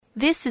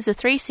This is a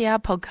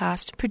 3CR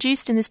podcast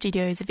produced in the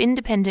studios of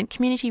independent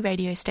community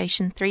radio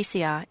station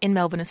 3CR in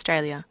Melbourne,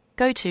 Australia.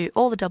 Go to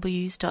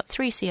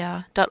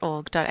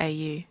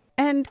allthews.3cr.org.au.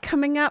 And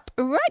coming up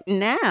right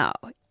now,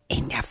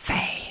 in your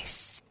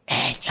face,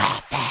 in your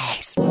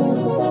face.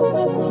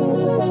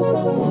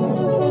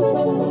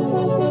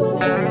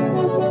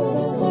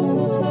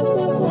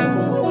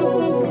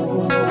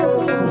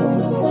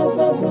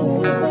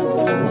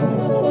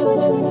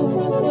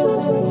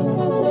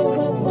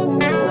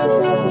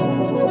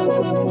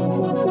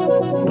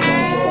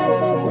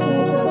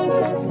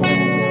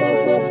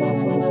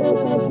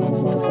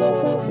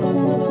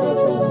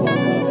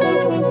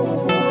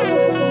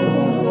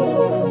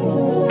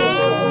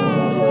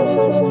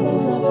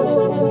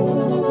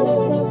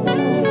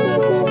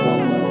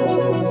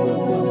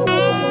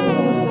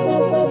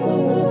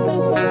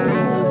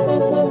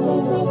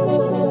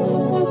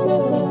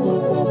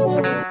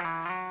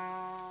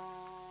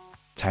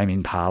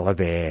 Tame Parlour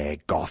there,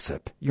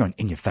 gossip. You're on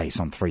In Your Face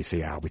on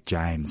 3CR with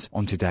James.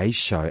 On today's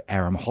show,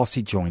 Aram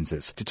Hosie joins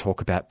us to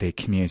talk about their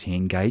community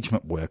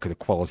engagement work at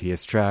Equality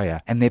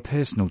Australia and their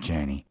personal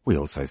journey. We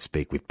also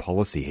speak with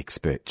policy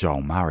expert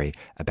Joel Murray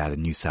about a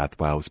New South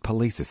Wales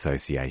Police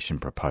Association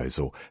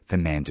proposal for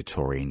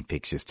mandatory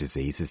infectious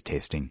diseases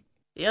testing.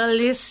 You're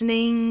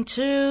listening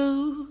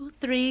to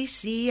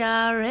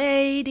 3CR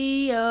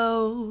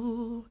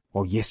Radio.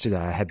 Well, yesterday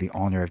I had the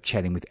honour of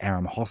chatting with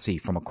Aram Hosie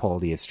from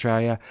Equality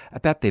Australia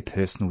about their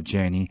personal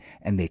journey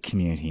and their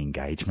community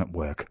engagement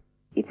work.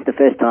 It's the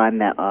first time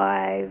that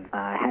I've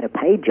had a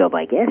paid job,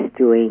 I guess,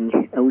 doing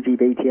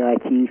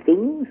LGBTIQ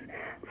things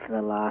for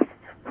the last,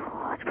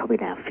 it's probably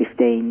now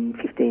 15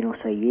 or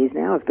so years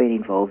now. I've been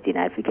involved in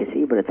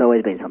advocacy, but it's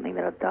always been something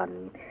that I've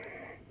done,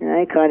 you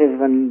know, kind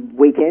of on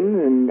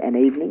weekends and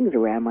evenings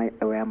around my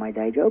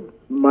day job.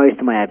 Most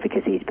of my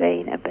advocacy has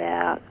been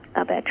about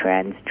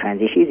trans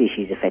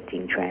issues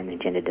affecting trans and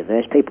gender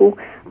diverse people.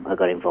 I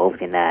got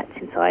involved in that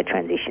since I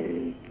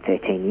transitioned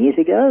 13 years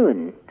ago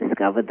and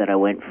discovered that I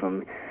went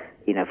from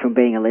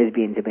being a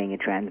lesbian to being a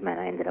trans man.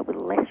 I ended up with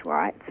less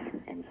rights,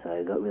 and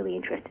so got really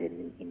interested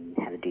in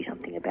how to do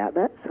something about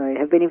that. So I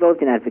have been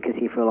involved in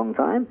advocacy for a long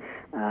time,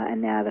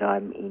 and now that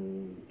I'm in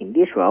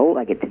this role,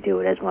 I get to do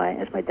it as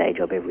my day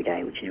job every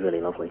day, which is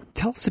really lovely.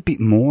 Tell us a bit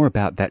more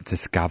about that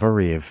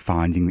discovery of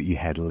finding that you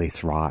had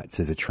less rights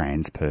as a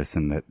trans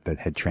person that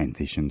had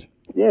transitioned.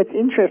 Yeah, it's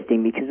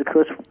interesting because, of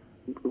course,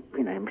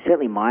 you know,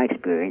 certainly my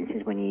experience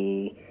is when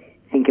you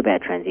think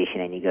about transition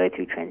and you go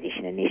through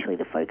transition, initially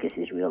the focus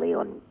is really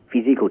on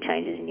physical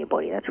changes in your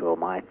body. That's where all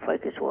my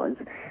focus was.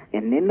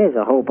 And then there's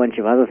a whole bunch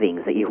of other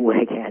things that you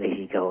work out as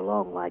you go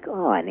along, like,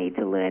 I need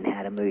to learn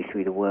how to move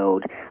through the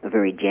world, a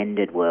very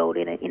gendered world,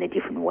 in a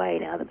different way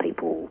now that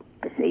people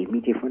perceive me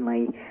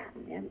differently.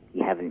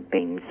 You haven't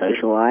been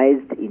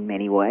socialised in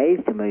many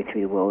ways to move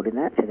through the world in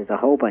that, so there's a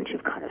whole bunch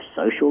of kind of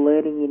social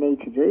learning you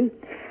need to do.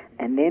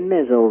 And then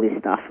there's all this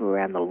stuff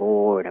around the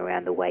law and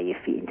around the way you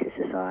fit into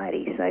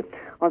society. So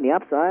on the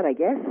upside, I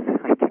guess,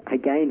 I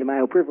gained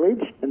male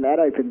privilege, and that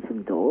opened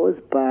some doors.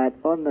 But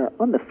on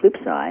the flip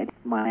side,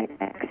 my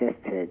access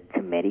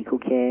to medical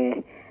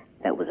care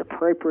that was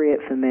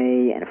appropriate for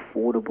me and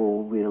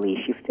affordable really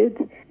shifted.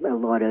 A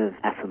lot of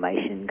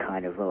affirmation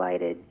kind of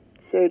related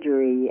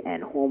surgery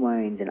and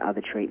hormones and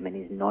other treatment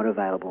is not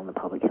available in the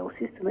public health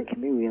system. It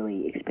can be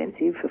really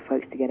expensive for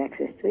folks to get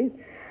access to.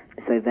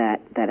 So that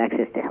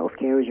access to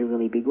healthcare is a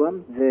really big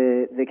one.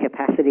 The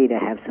capacity to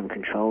have some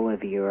control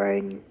over your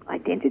own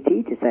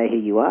identity, to say who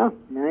you are.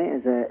 You know,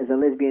 as a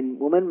lesbian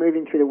woman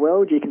moving through the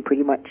world, you can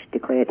pretty much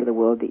declare to the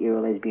world that you're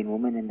a lesbian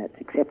woman and that's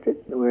accepted.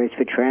 Whereas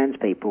for trans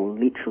people,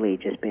 literally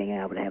just being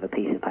able to have a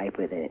piece of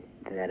paper that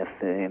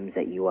affirms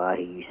that you are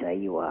who you say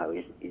you are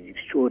is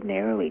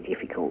extraordinarily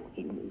difficult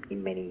in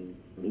many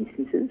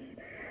instances.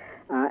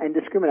 And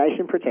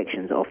discrimination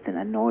protections often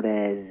are not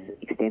as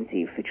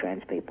extensive for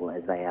trans people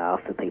as they are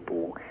for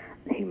people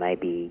who may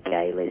be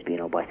gay, lesbian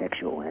or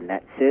bisexual. And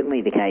that's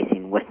certainly the case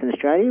in Western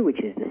Australia,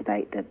 which is the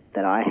state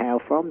that I hail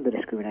from. The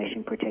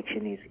discrimination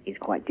protection is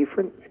quite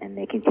different, and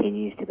there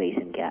continues to be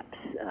some gaps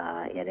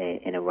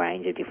in a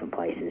range of different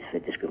places for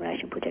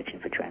discrimination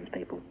protection for trans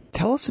people.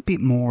 Tell us a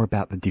bit more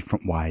about the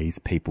different ways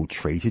people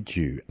treated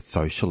you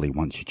socially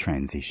once you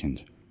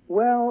transitioned.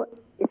 Well,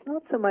 it's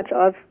not so much.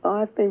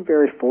 I've been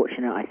very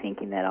fortunate, I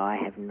think, in that I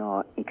have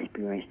not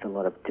experienced a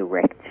lot of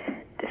direct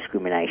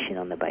discrimination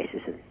on the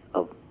basis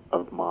of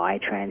my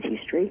trans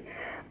history,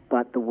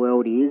 but the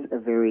world is a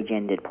very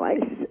gendered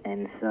place,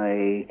 and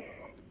so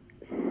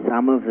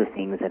some of the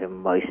things that have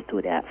most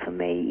stood out for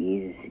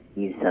me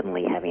is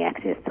suddenly having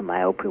access to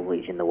male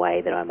privilege in the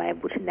way that I'm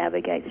able to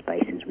navigate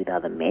spaces with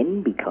other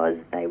men because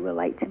they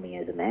relate to me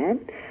as a man.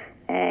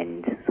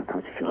 And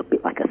sometimes I feel a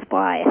bit like a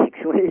spy,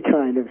 actually,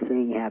 kind of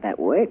seeing how that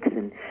works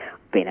and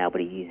being able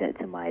to use that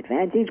to my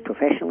advantage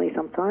professionally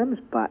sometimes,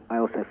 but I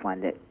also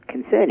find it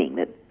concerning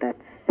that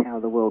that's how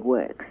the world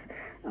works.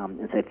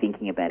 And so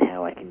thinking about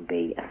how I can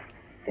be a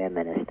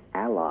feminist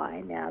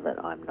ally now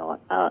that I'm not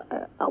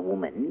a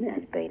woman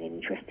has been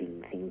an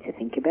interesting thing to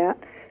think about.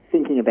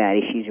 Thinking about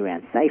issues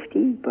around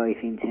safety, both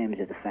in terms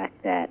of the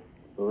fact that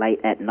late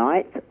at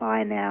night,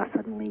 I now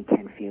suddenly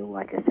can feel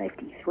like a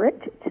safety threat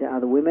to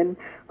other women.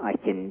 I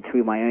can,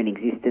 through my own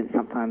existence,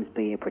 sometimes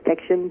be a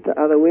protection to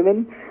other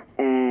women,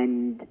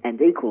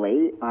 and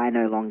equally, I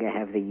no longer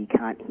have the you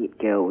can't hit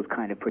girls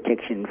kind of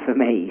protection for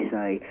me.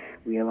 So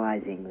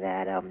realising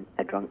that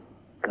a drunk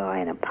guy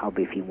in a pub,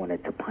 if he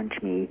wanted to punch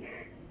me,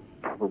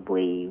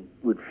 probably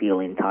would feel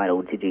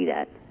entitled to do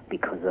that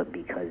because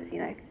you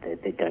know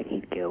the don't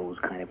hit girls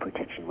kind of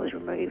protection was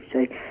removed.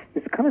 So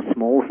there's kind of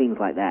small things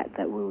like that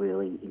were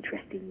really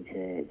interesting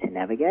to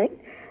navigate.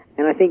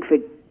 And I think for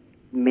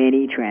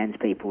many trans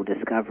people,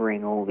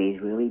 discovering all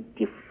these really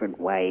different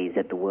ways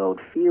that the world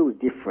feels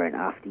different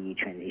after you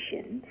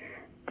transition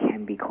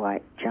can be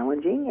quite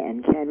challenging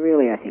and can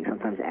really, I think,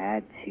 sometimes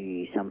add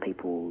to some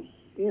people's,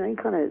 you know,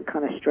 kind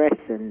of stress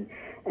and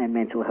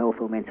mental health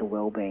or mental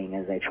well-being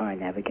as they try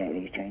and navigate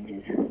these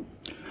changes.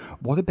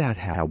 What about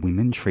how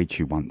women treat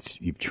you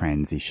once you've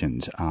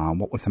transitioned?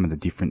 What were some of the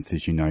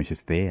differences you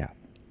noticed there?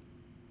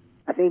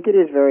 I think it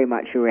is very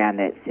much around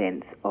that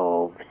sense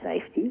of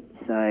safety.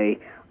 So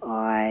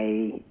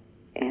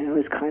it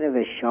was kind of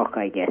a shock,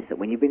 I guess, that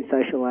when you've been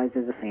socialised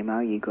as a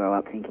female, you grow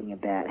up thinking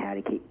about how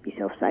to keep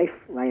yourself safe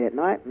late at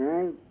night, you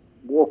know,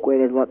 walk where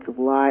there's lots of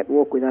light,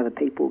 walk with other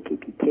people,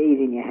 keep your keys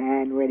in your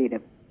hand, ready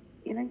to,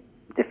 you know,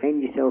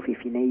 defend yourself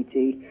if you need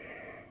to.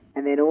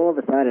 And then all of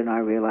a sudden I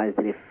realised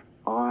that if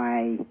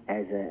I,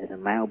 as a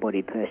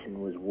male-bodied person,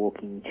 was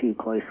walking too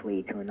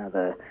closely to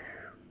another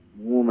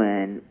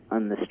woman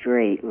on the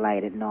street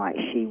late at night,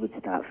 she would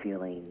start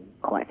feeling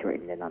quite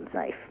threatened and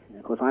unsafe. And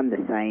of course, I'm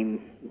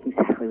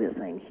exactly the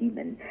same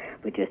human,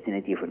 but just in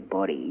a different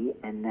body,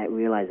 and that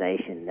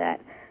realisation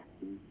that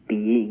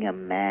being a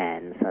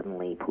man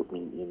suddenly put me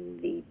in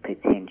the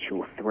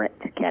potential threat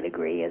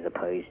category as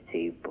opposed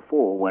to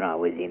before when I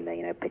was in the,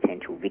 you know,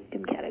 potential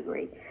victim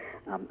category.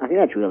 I think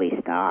that's really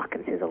stark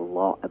and says a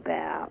lot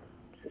about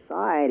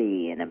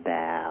society and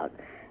about,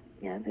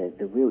 you know,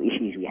 the real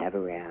issues we have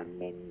around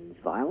men's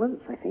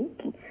violence, I think.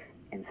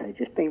 And so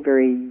just being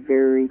very,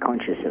 very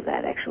conscious of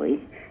that,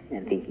 actually,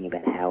 and thinking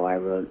about how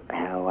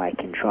I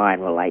can try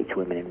and relate to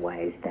women in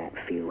ways that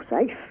feel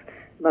safe.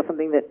 Not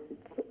something that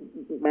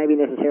maybe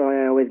necessarily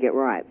I always get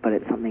right, but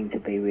it's something to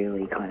be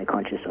really kind of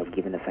conscious of,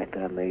 given the fact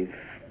that I move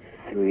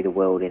through the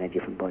world in a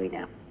different body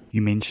now.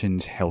 You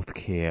mentioned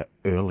healthcare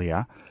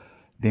earlier.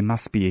 There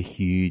must be a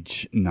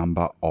huge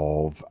number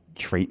of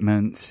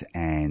treatments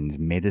and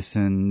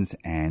medicines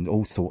and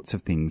all sorts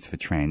of things for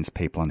trans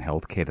people in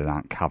healthcare that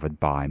aren't covered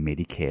by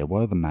Medicare.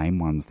 What are the main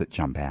ones that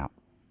jump out?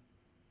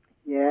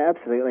 Yeah,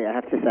 absolutely. I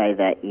have to say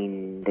that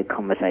in the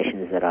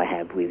conversations that I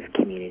have with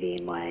community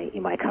in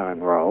my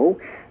current role,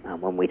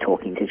 when we're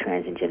talking to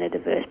trans and gender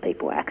diverse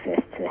people, access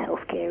to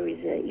healthcare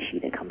is an issue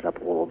that comes up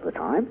all of the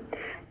time.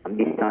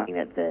 This is something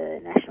that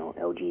the National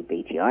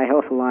LGBTI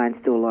Health Alliance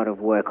do a lot of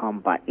work on,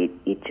 but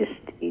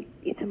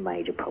it's a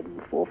major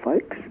problem for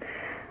folks.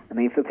 I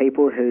mean, for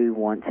people who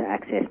want to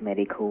access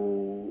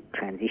medical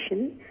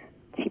transition,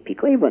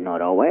 typically, but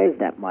not always,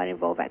 that might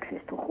involve access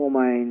to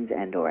hormones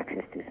and or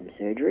access to some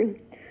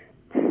surgery.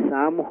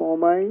 Some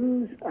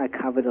hormones are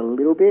covered a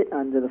little bit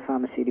under the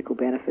pharmaceutical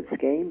benefit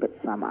scheme, but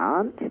some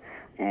aren't.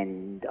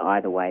 And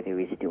either way, there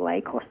is still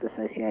a cost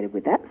associated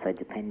with that. So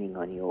depending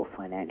on your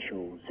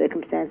financial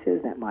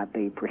circumstances, that might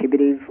be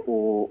prohibitive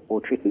or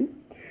tricky.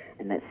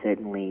 And that's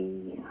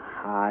certainly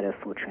harder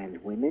for trans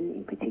women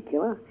in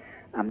particular.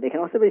 There can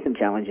also be some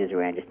challenges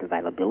around just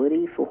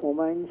availability for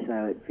hormones.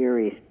 So at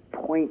various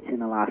points in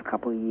the last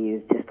couple of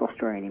years,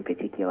 testosterone in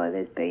particular,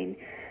 there's been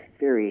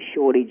various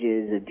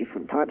shortages of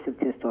different types of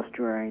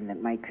testosterone that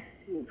makes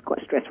it's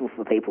quite stressful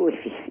for people if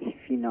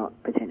you're not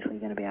potentially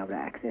going to be able to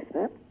access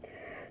that.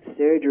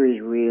 Surgery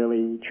is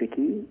really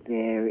tricky.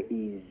 There's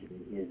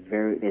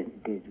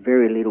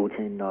very little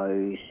to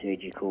no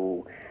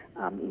surgical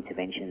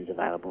interventions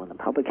available in the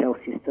public health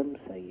system,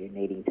 so you're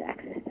needing to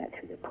access that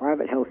through the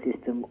private health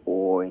system,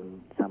 or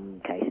in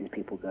some cases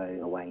people go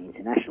away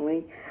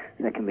internationally.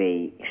 So that can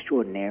be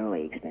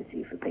extraordinarily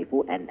expensive for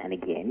people, and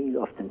again,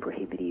 often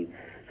prohibitive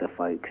for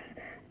folks,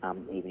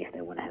 even if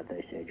they want to have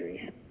those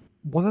surgeries.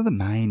 What are the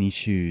main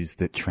issues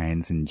that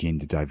trans and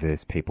gender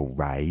diverse people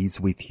raise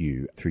with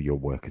you through your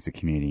work as a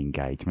community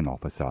engagement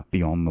officer,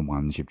 beyond the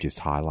ones you've just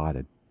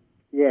highlighted?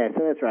 Yeah,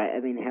 so that's right. I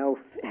mean, health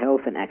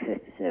and access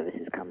to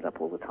services comes up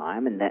all the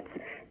time, and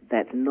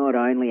that's not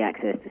only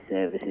access to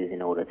services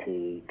in order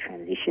to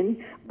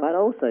transition, but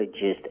also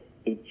just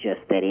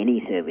that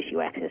any service you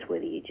access,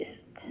 whether you're just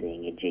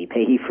seeing a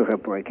GP for a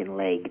broken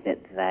leg, that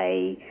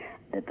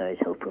those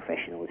health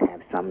professionals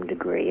have some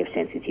degree of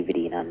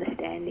sensitivity and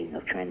understanding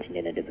of trans and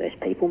gender diverse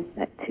people.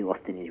 That too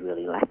often is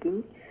really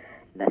lacking.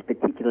 That's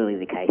particularly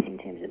the case in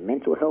terms of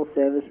mental health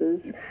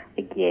services.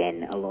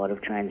 Again, a lot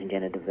of trans and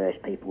gender diverse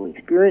people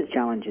experience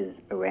challenges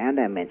around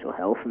our mental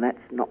health, and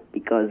that's not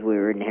because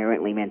we're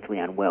inherently mentally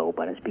unwell,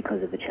 but it's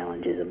because of the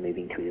challenges of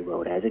moving through the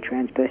world as a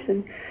trans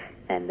person,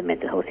 and the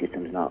mental health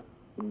system's not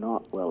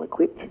well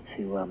equipped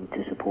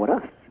to support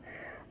us.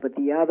 But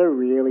the other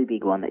really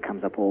big one that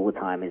comes up all the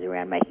time is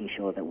around making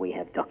sure that we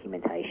have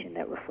documentation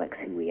that reflects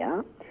who we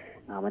are.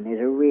 And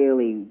there's a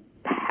really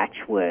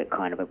patchwork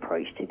kind of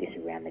approach to this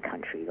around the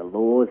country. The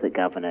laws that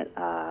govern it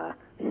are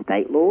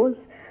state laws.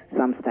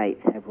 Some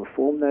states have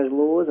reformed those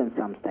laws and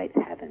some states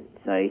haven't.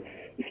 So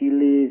if you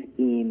live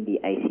in the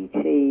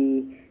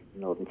ACT,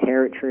 Northern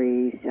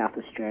Territory, South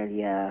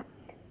Australia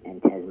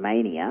and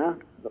Tasmania,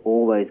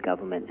 all those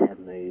governments have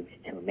moved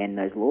to amend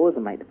those laws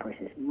and make the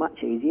process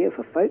much easier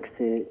for folks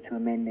to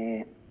amend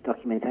their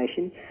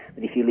documentation.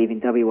 But if you live in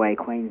WA,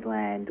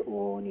 Queensland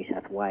or New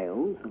South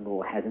Wales, the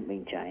law hasn't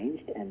been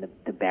changed and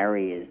the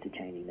barriers to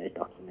changing those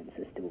documents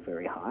are still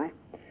very high.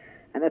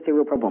 And that's a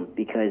real problem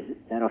because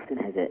that often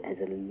has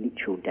a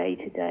literal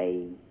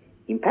day-to-day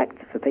impact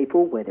for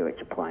people, whether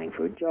it's applying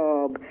for a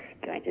job,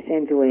 going to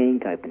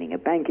Centrelink, opening a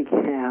bank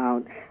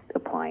account,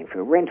 applying for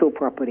a rental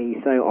property.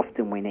 So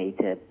often we need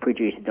to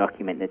produce a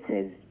document that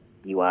says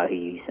you are who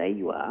you say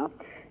you are.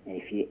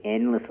 And if you're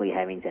endlessly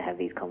having to have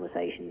these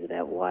conversations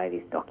about why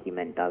this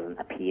document doesn't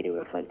appear to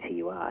reflect who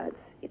you are,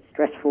 it's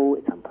stressful,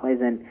 it's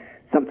unpleasant.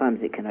 Sometimes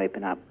it can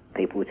open up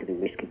people to the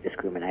risk of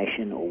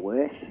discrimination or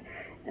worse.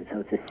 And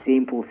so it's a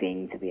simple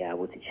thing to be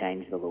able to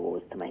change the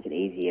laws to make it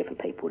easier for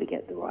people to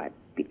get the right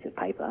bits of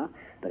paper,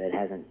 but it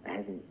hasn't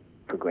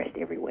progressed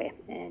everywhere.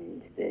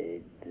 And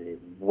the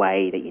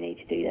way that you need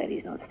to do that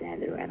is not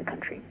standard around the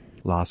country.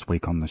 Last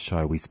week on the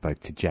show, we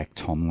spoke to Jack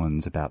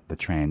Tomlins about the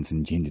Trans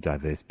and Gender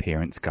Diverse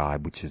Parents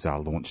Guide, which is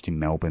launched in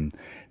Melbourne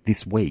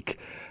this week.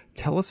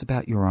 Tell us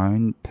about your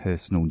own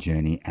personal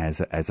journey as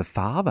a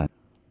father.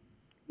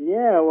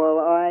 Yeah, well,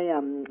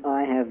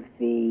 I have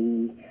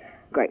the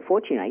great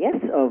fortune, I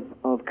guess, of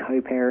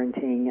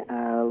co-parenting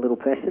a little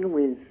person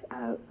with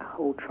a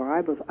whole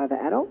tribe of other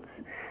adults.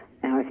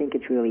 And I think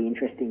it's really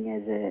interesting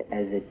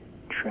as a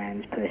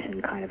trans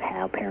person kind of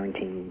how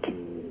parenting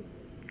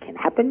can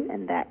happen,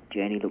 and that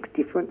journey looks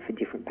different for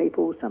different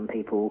people. Some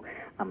people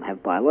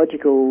have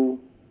biological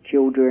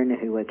children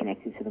who are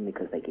connected to them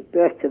because they give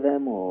birth to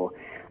them, or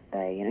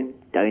they,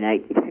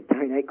 donate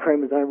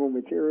chromosomal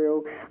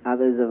material.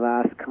 Others of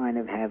us kind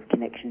of have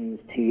connections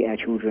to our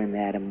children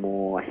that are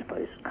more, I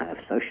suppose, kind of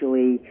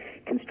socially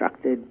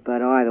constructed.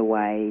 But either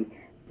way,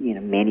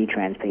 many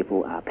trans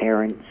people are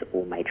parents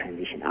or may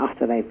transition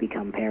after they've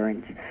become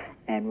parents,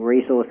 and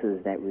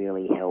resources that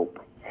really help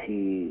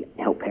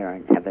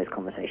parents have those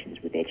conversations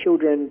with their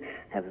children,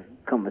 have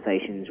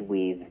conversations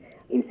with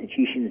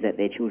institutions that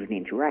their children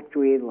interact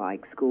with,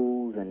 like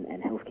schools and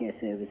healthcare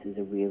services,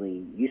 are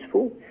really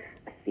useful.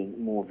 I think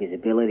more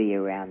visibility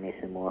around this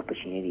and more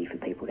opportunity for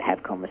people to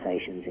have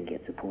conversations and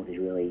get support is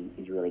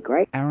really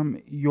great.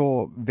 Aram,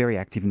 you're very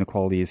active in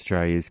Equality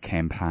Australia's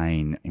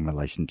campaign in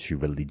relation to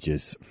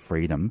religious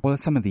freedom. What are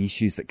some of the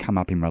issues that come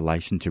up in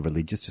relation to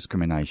religious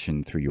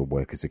discrimination through your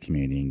work as a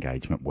community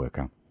engagement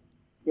worker?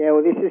 Yeah,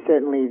 well, this is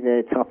certainly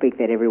the topic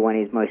that everyone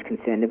is most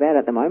concerned about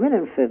at the moment,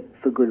 and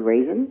for good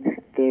reason.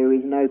 There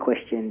is no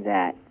question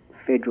that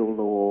federal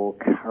law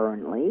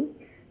currently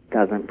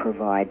doesn't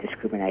provide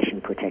discrimination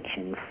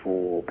protection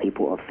for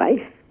people of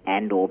faith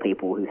and or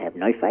people who have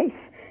no faith.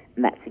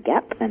 And that's a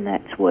gap, and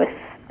that's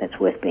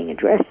worth being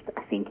addressed.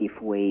 I think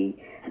if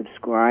we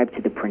subscribe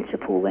to the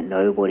principle that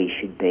nobody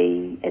should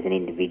be, as an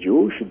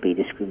individual, should be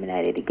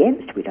discriminated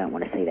against, we don't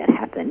want to see that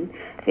happen,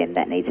 then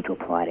that needs to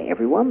apply to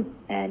everyone.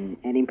 And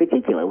in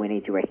particular, we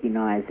need to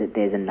recognise that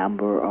there's a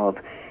number of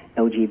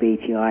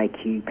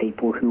LGBTIQ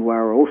people who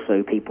are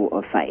also people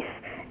of faith,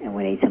 and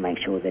we need to make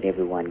sure that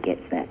everyone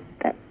gets that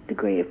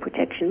degree of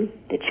protection.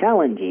 The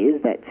challenge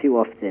is that too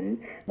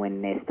often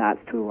when there starts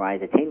to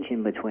arise a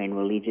tension between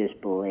religious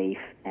belief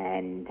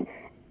and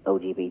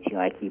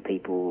LGBTIQ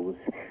people's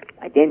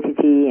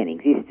identity and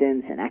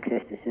existence and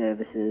access to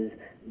services,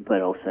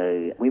 but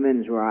also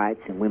women's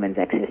rights and women's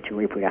access to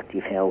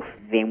reproductive health,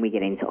 then we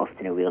get into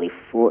often a really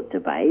fraught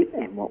debate.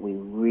 And what we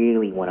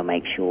really want to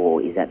make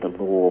sure is that the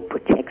law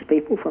protects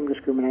people from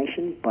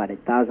discrimination, but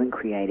it doesn't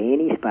create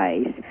any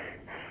space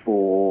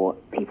for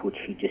people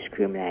to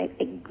discriminate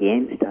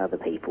against other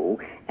people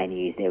and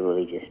use their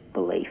religious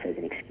belief as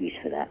an excuse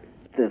for that.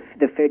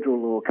 The federal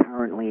law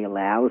currently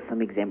allows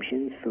some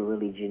exemptions for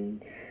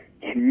religion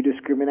to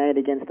discriminate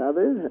against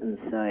others, and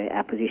so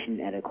our position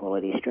at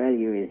Equality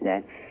Australia is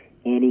that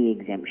any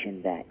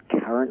exemption that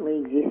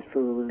currently exists for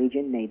a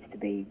religion needs to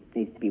be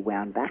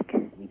wound back.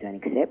 We don't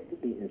accept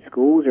it. And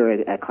schools are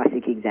a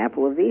classic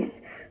example of this.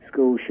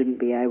 Schools shouldn't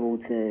be able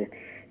to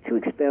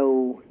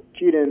expel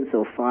students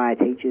or fire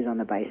teachers on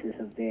the basis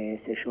of their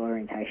sexual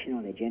orientation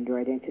or their gender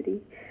identity.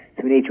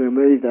 So we need to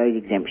remove those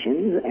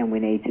exemptions, and we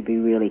need to be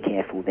really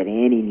careful that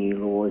any new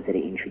laws that are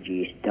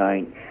introduced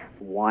don't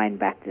wind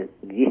back the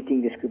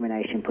existing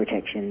discrimination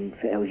protection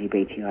for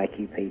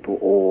LGBTIQ people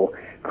or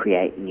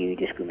create new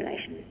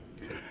discrimination.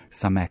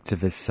 Some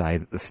activists say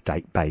that the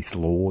state-based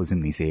laws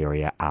in this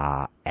area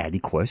are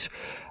adequate.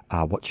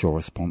 What's your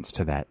response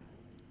to that?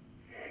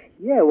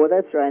 Yeah, well,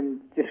 that's right. And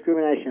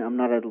discrimination, I'm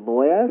not a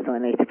lawyer, so I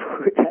need to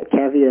put that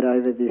caveat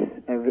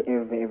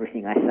over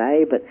everything I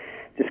say. But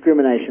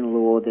discrimination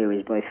law, there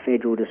is both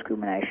federal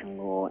discrimination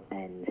law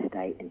and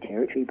state and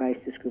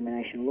territory-based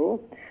discrimination law.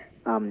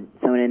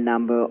 So in a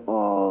number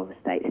of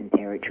states and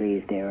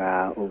territories, there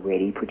are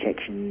already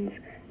protections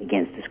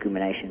against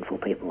discrimination for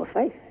people of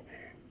faith.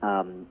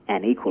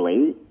 And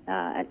equally,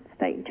 at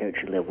state and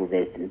territory level,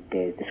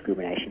 there's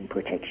discrimination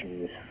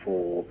protections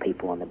for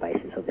people on the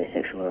basis of their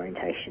sexual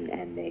orientation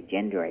and their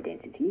gender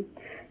identity.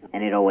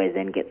 And it always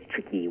then gets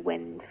tricky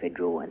when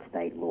federal and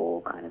state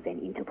law kind of then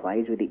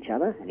interplays with each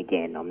other. And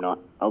again, I'm not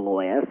a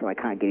lawyer, so I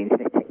can't get into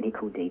the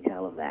technical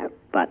detail of that.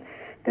 But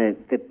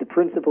the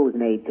principles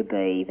need to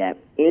be that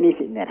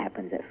anything that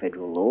happens at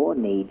federal law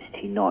needs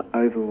to not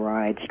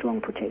override strong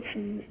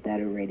protections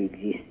that already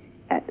exist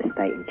at the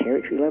state and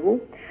territory level.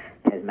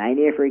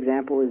 Tasmania, for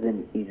example, is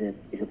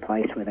a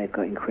place where they've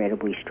got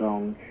incredibly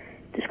strong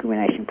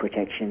discrimination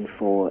protection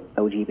for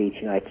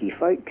LGBTIQ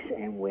folks,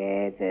 and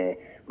where the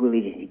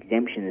religious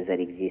exemptions that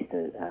exist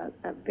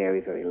are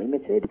very, very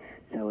limited.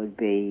 So it would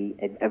be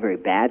a very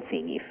bad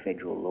thing if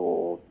federal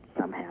law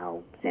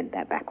somehow sent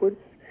that backwards.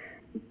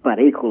 But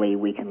equally,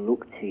 we can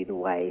look to the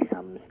way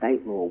some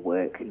state law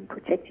works in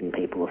protecting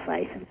people of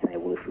faith and say,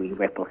 well, if we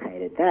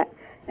replicated that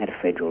at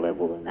a federal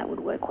level, then that would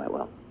work quite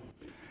well.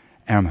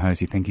 Aram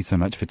Hosie, thank you so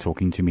much for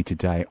talking to me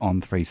today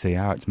on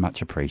 3CR. It's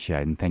much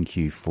appreciated, and thank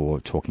you for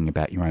talking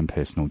about your own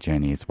personal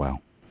journey as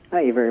well. Oh,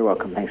 you're very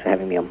welcome. Thanks for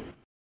having me on.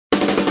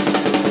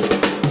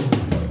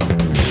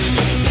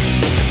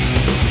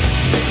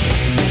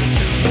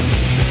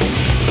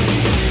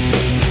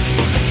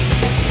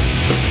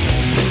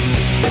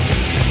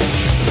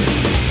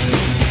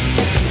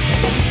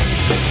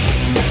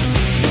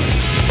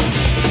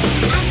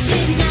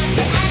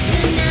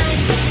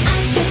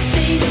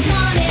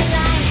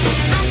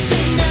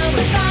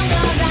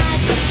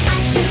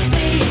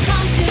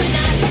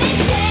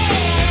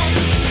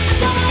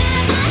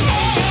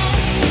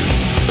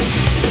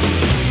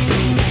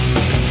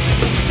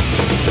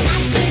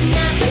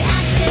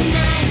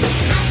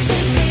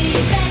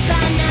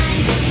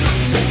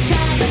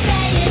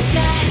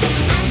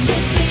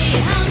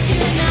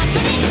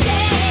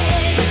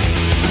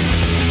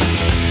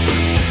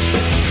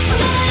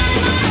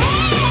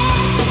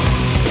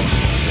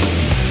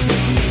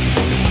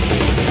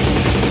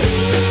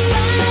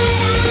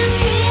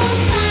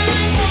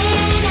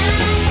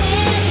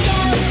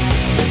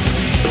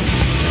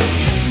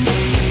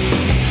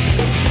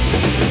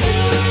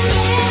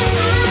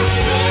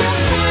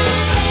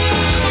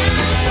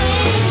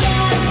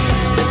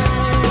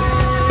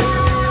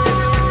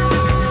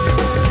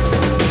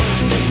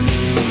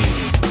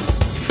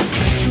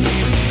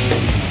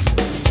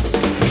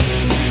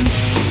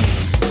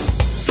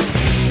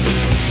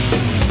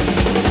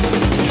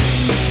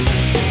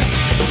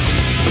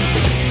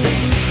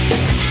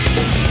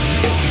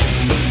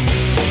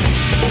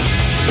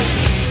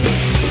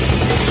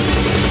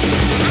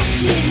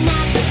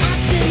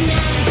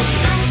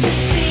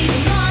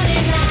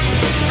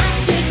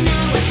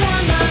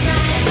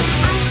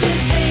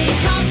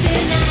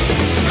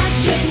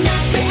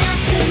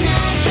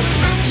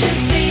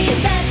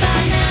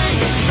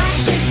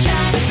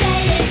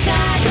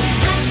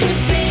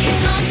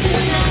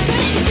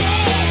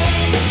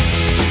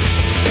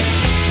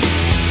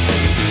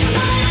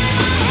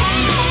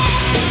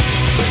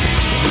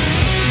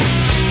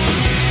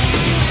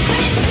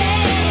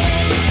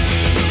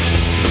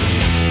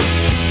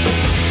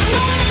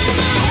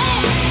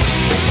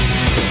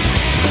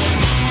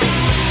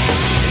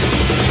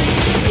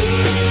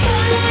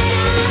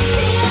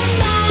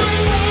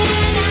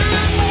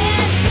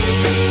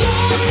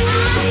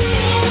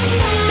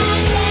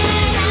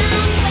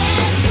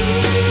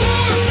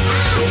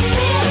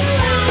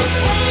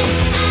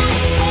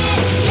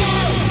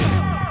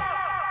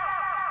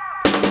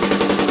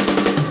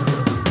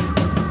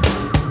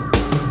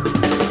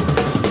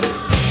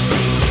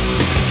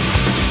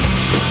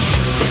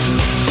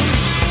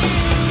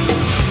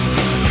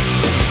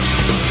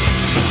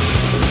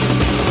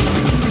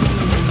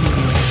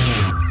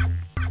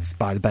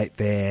 Debate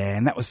there,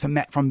 and that was for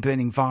Matt from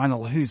Burning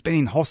Vinyl, who's been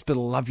in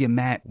hospital. Love you,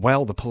 Matt.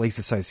 Well, the Police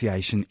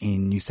Association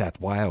in New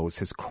South Wales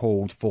has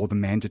called for the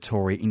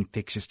mandatory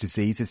infectious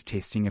diseases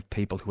testing of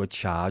people who are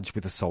charged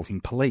with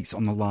assaulting police.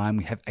 On the line,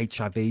 we have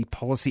HIV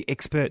policy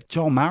expert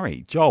Joel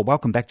Murray. Joel,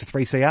 welcome back to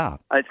 3CR.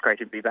 It's great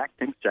to be back.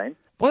 Thanks, James.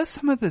 What are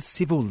some of the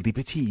civil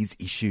liberties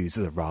issues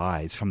that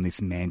arise from this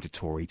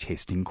mandatory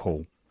testing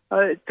call?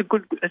 It's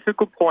a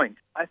good point.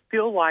 I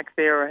feel like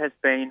there has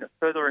been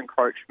further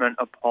encroachment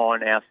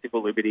upon our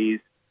civil liberties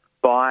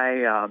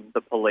by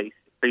the police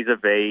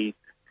vis-a-vis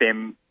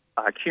them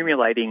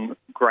accumulating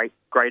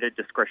greater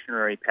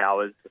discretionary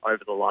powers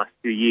over the last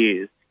few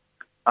years.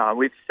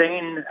 We've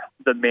seen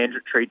the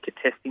mandatory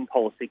testing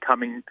policy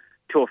coming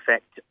to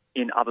effect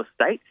in other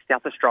states,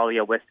 South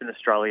Australia, Western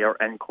Australia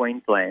and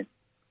Queensland,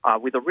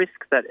 with a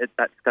risk that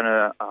that's going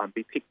to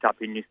be picked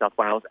up in New South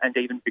Wales and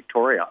even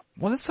Victoria.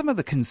 What are some of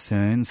the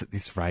concerns that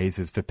this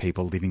raises for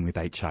people living with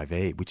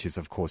HIV, which is,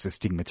 of course, a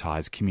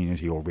stigmatised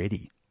community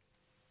already?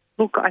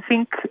 Look, I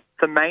think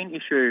the main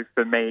issue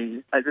for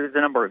me, there's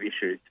a number of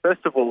issues.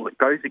 First of all, it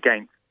goes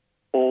against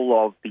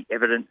all of the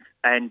evidence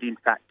and, in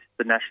fact,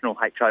 the national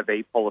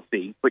HIV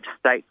policy, which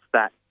states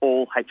that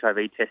all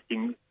HIV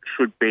testing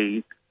should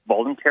be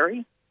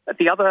voluntary.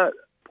 The other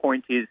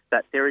point is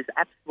that there is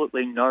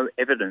absolutely no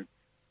evidence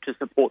to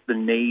support the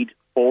need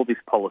for this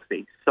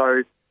policy.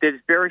 So there's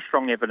very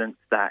strong evidence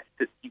that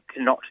you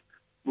cannot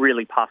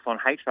really pass on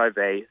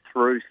HIV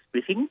through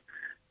spitting,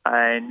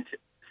 and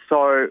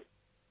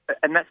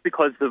that's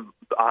because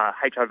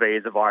HIV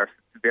is a virus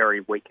that's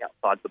very weak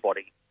outside the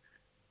body.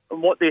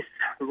 And what this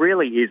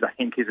really is, I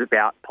think, is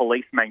about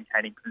police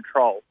maintaining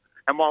control.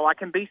 And while I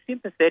can be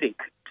sympathetic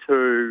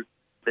to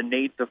the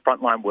needs of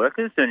frontline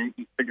workers, and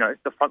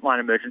the frontline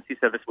emergency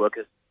service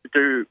workers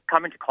do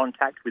come into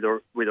contact with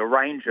a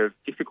range of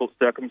difficult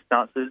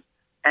circumstances,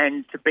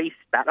 and to be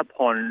spat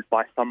upon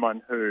by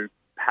someone who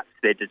perhaps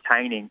they're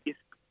detaining is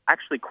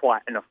actually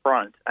quite an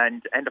affront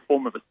and a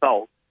form of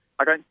assault.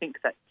 I don't think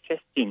that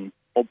testing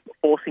or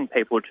forcing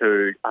people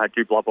to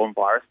do bloodborne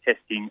virus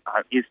testing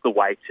is the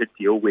way to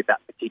deal with that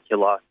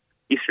particular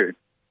issue.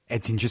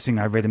 It's interesting.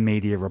 I read a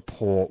media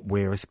report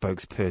where a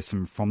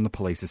spokesperson from the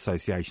Police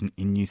Association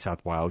in New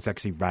South Wales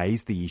actually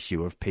raised the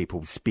issue of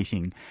people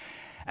spitting,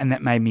 and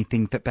that made me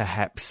think that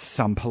perhaps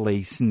some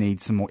police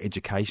need some more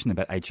education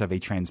about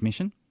HIV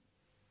transmission.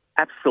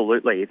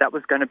 Absolutely. That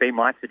was going to be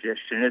my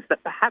suggestion, is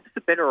that perhaps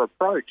a better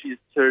approach is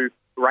to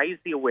raise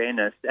the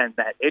awareness and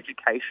that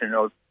education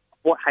of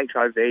what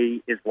HIV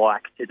is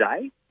like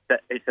today, that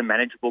it's a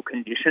manageable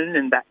condition,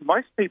 and that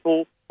most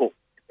people, well,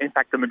 in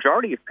fact, the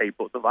majority of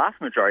people, the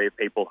vast majority of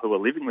people who are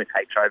living with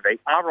HIV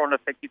are on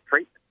effective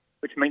treatment,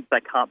 which means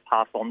they can't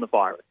pass on the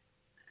virus.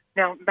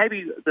 Now,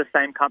 maybe the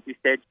same can't be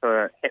said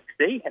for Hep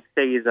C. Hep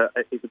C is a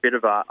bit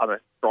of a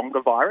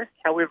stronger virus.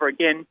 However,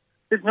 again,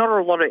 there's not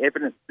a lot of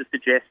evidence to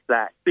suggest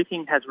that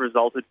spitting has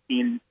resulted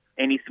in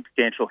any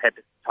substantial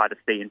hepatitis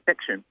C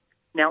infection.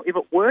 Now, if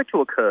it were to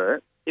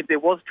occur, if there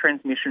was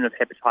transmission of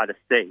hepatitis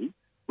C,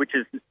 which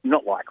is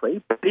not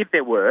likely, but if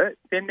there were,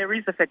 then there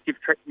is effective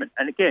treatment.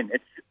 And again,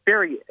 it's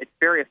very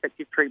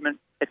effective treatment.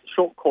 It's a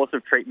short course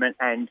of treatment,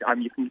 and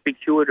you can be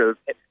cured of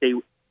Hep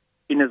C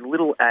in as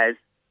little as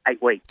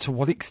 8 weeks. To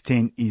what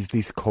extent is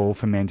this call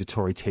for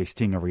mandatory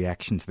testing a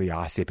reaction to the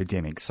ice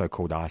epidemic,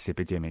 so-called ice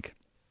epidemic?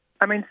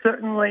 I mean,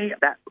 certainly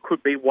that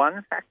could be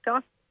one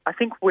factor. I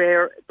think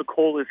where the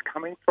call is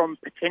coming from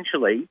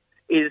potentially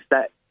is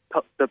that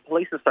the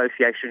Police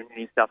Association in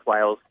New South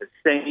Wales has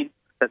seen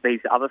that these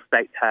other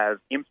states have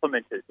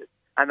implemented it,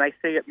 and they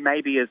see it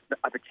maybe as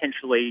a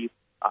potentially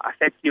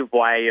effective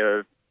way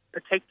of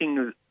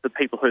protecting the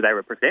people who they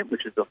represent,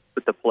 which is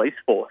the police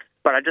force.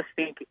 But I just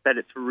think that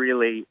it's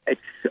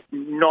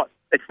not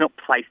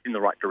placed in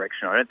the right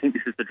direction. I don't think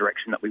this is the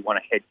direction that we want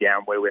to head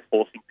down, where we're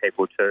forcing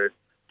people to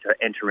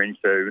enter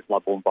into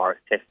bloodborne virus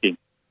testing.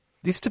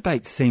 This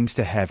debate seems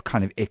to have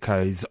kind of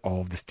echoes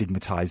of the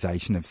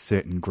stigmatisation of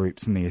certain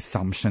groups and the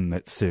assumption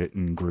that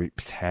certain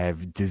groups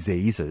have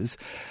diseases.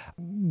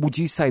 Would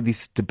you say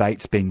this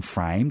debate's being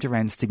framed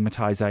around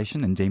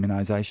stigmatisation and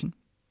demonisation?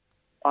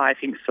 I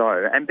think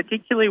so. And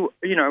particularly,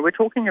 we're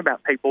talking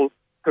about people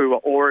who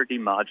are already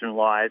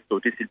marginalised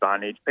or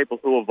disadvantaged, people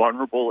who are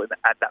vulnerable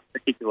at that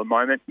particular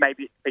moment.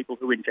 Maybe it's people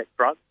who inject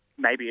drugs.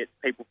 Maybe it's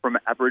people from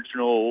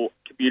Aboriginal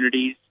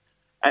communities.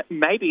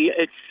 Maybe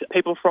it's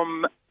people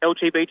from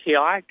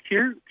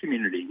LGBTIQ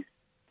communities.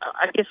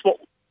 I guess what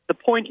the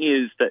point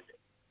is that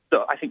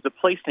I think the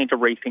police need to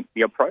rethink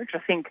the approach. I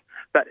think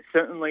that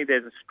certainly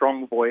there's a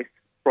strong voice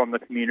from the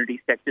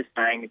community sector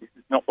saying this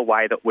is not the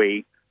way that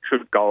we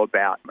should go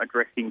about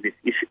addressing this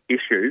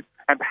issue,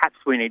 and perhaps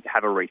we need to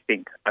have a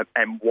rethink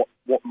and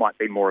what might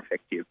be more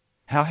effective.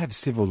 How have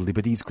civil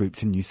liberties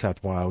groups in New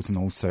South Wales and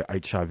also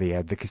HIV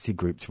advocacy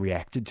groups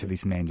reacted to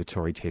this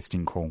mandatory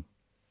testing call?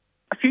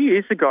 A few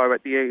years ago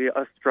at the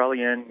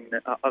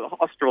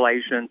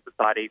Australasian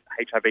Society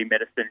for HIV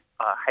Medicine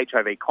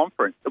HIV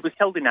conference, it was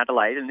held in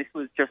Adelaide, and this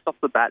was just off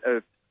the bat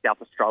of South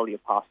Australia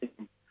passing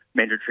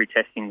mandatory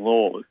testing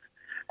laws.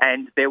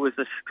 And there was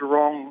a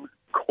strong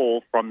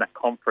call from that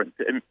conference.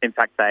 In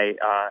fact, there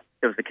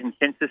was a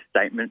consensus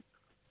statement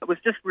that was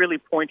just really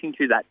pointing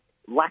to that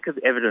lack of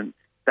evidence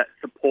that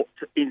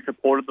in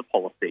support of the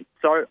policy.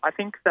 So I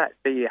think that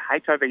the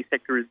HIV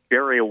sector is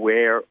very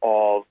aware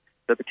of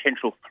the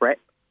potential threat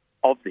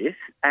of this,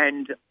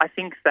 and I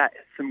think that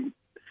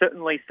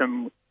certainly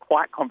some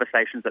quiet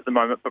conversations at the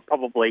moment, but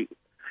probably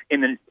in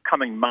the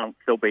coming months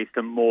there'll be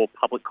some more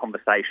public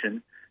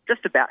conversation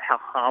just about how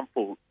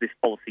harmful this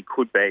policy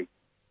could be.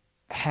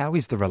 How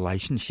is the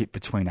relationship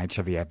between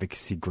HIV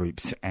advocacy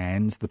groups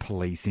and the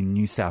police in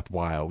New South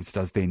Wales?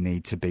 Does there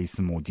need to be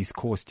some more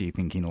discourse, do you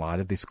think, in light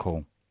of this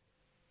call?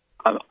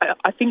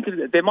 I think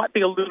there might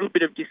be a little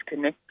bit of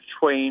disconnect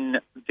between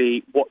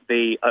what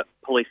the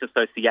Police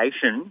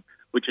Association,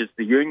 which is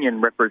the union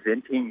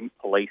representing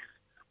police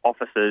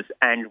officers,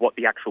 and what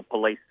the actual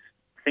police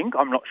think.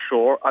 I'm not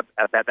sure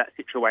about that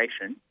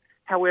situation.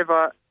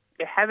 However,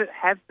 there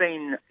have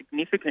been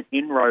significant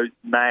inroads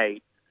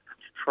made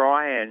to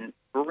try and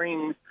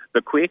bring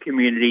the queer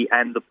community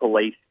and the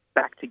police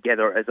back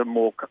together as a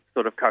more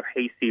sort of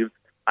cohesive,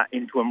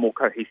 into a more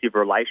cohesive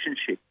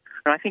relationship.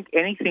 And I think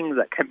anything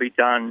that can be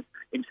done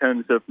in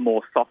terms of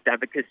more soft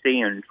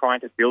advocacy and trying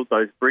to build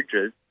those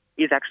bridges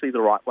is actually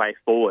the right way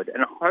forward.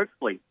 And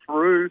hopefully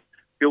through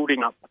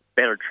building up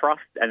better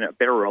trust and a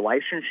better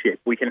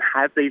relationship, we can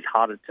have these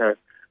harder to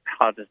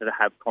harder to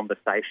have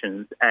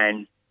conversations,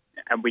 and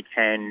we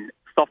can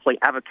softly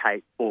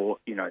advocate for,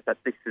 that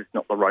this is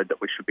not the road that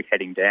we should be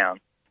heading down.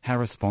 How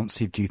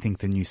responsive do you think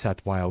the New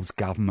South Wales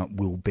government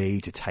will be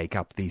to take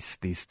up this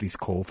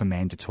call for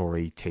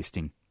mandatory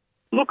testing?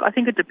 Look, I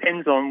think it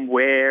depends on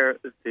where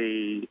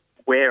the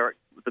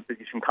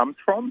position comes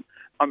from.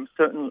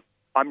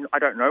 I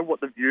don't know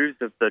what the views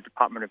of the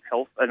Department of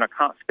Health, and I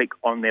can't speak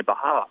on their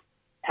behalf.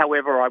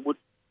 However, I would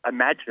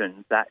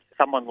imagine that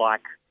someone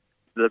like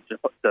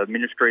the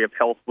Ministry of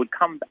Health would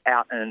come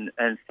out and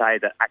say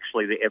that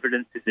actually the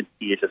evidence isn't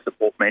here to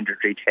support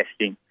mandatory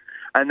testing,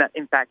 and that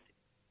in fact,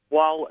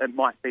 while it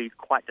might be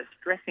quite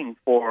distressing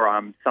for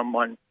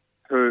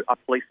a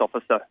police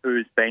officer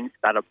who's been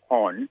spat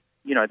upon,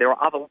 there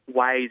are other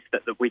ways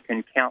that we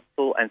can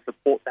counsel and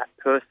support that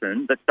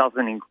person that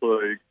doesn't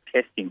include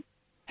testing.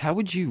 How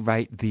would you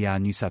rate the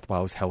New South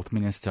Wales Health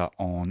Minister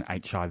on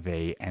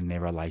HIV and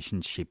their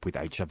relationship with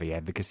HIV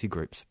advocacy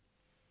groups?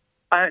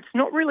 It's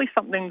not really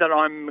something that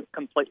I'm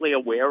completely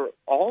aware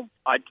of.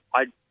 I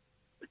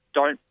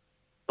don't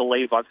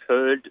believe I've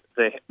heard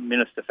the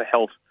Minister for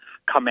Health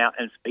come out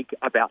and speak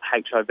about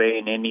HIV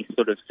in any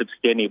sort of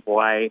substantive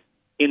way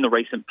in the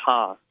recent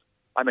past.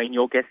 I mean,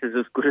 your guess is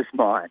as good as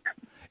mine.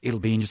 It'll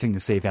be interesting to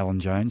see if Alan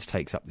Jones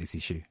takes up this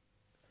issue.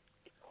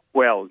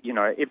 Well,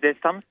 if there's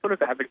some sort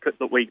of advocate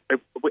that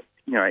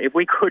if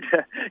we could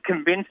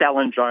convince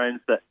Alan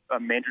Jones that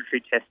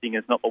mandatory testing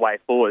is not the way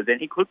forward, then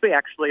he could be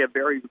actually a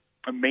very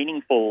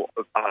meaningful,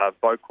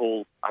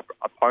 vocal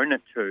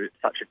opponent to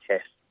such a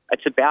test.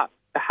 It's about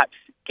perhaps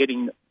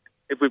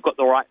if we've got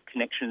the right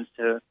connections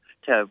to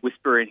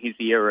whisper in his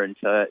ear and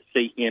to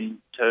see him,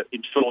 to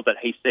ensure that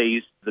he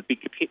sees the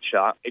bigger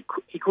picture,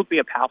 he could be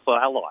a powerful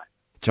ally.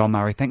 John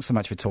Murray, thanks so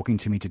much for talking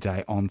to me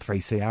today on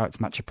 3CR. It's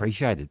much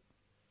appreciated.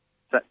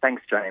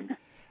 Thanks, James.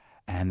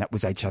 And that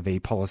was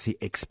HIV policy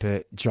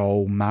expert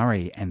Joel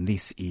Murray, and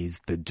this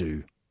is The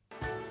Do.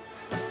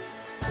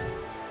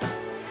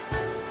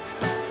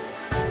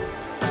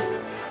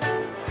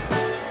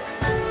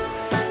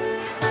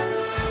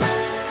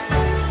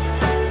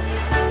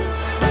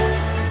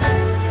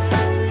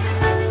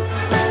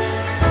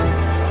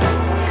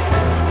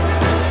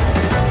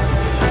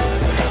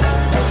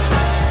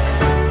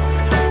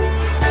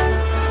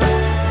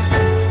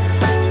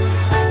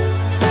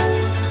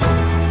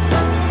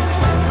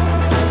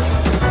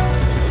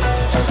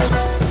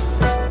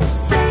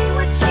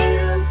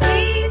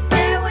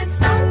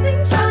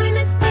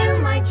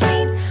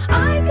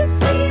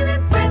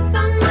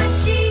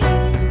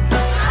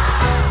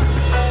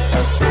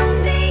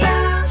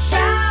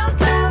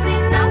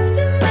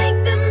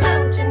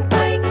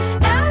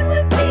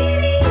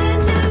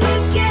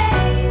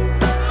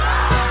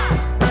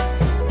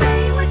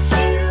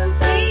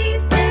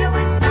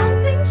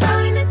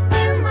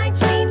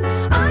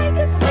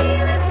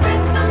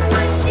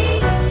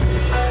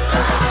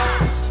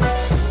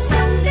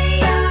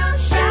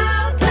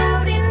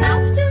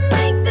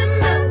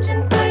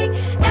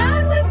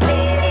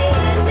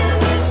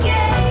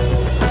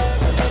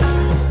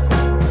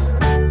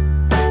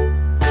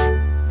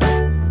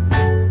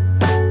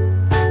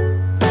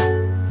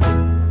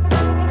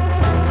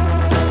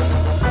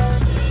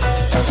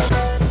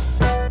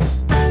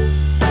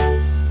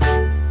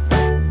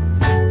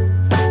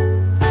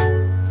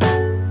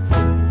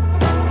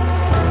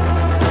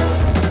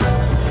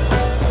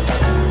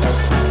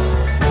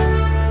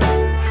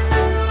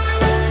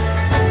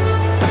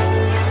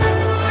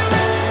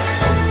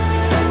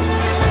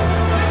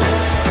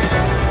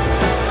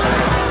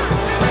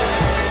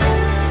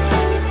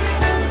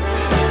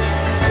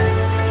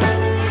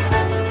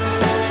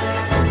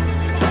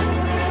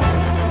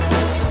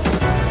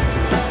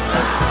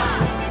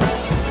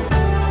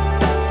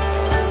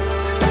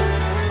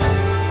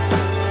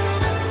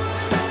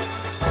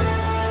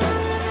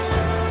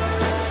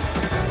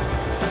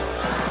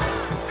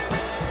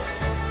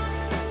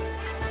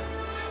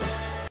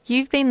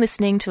 You've been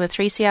listening to a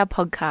 3CR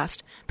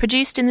podcast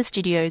produced in the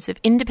studios of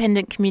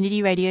independent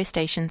community radio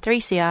station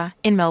 3CR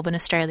in Melbourne,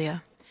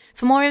 Australia.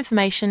 For more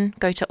information,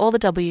 go to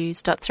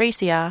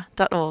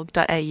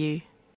allthews.3cr.org.au.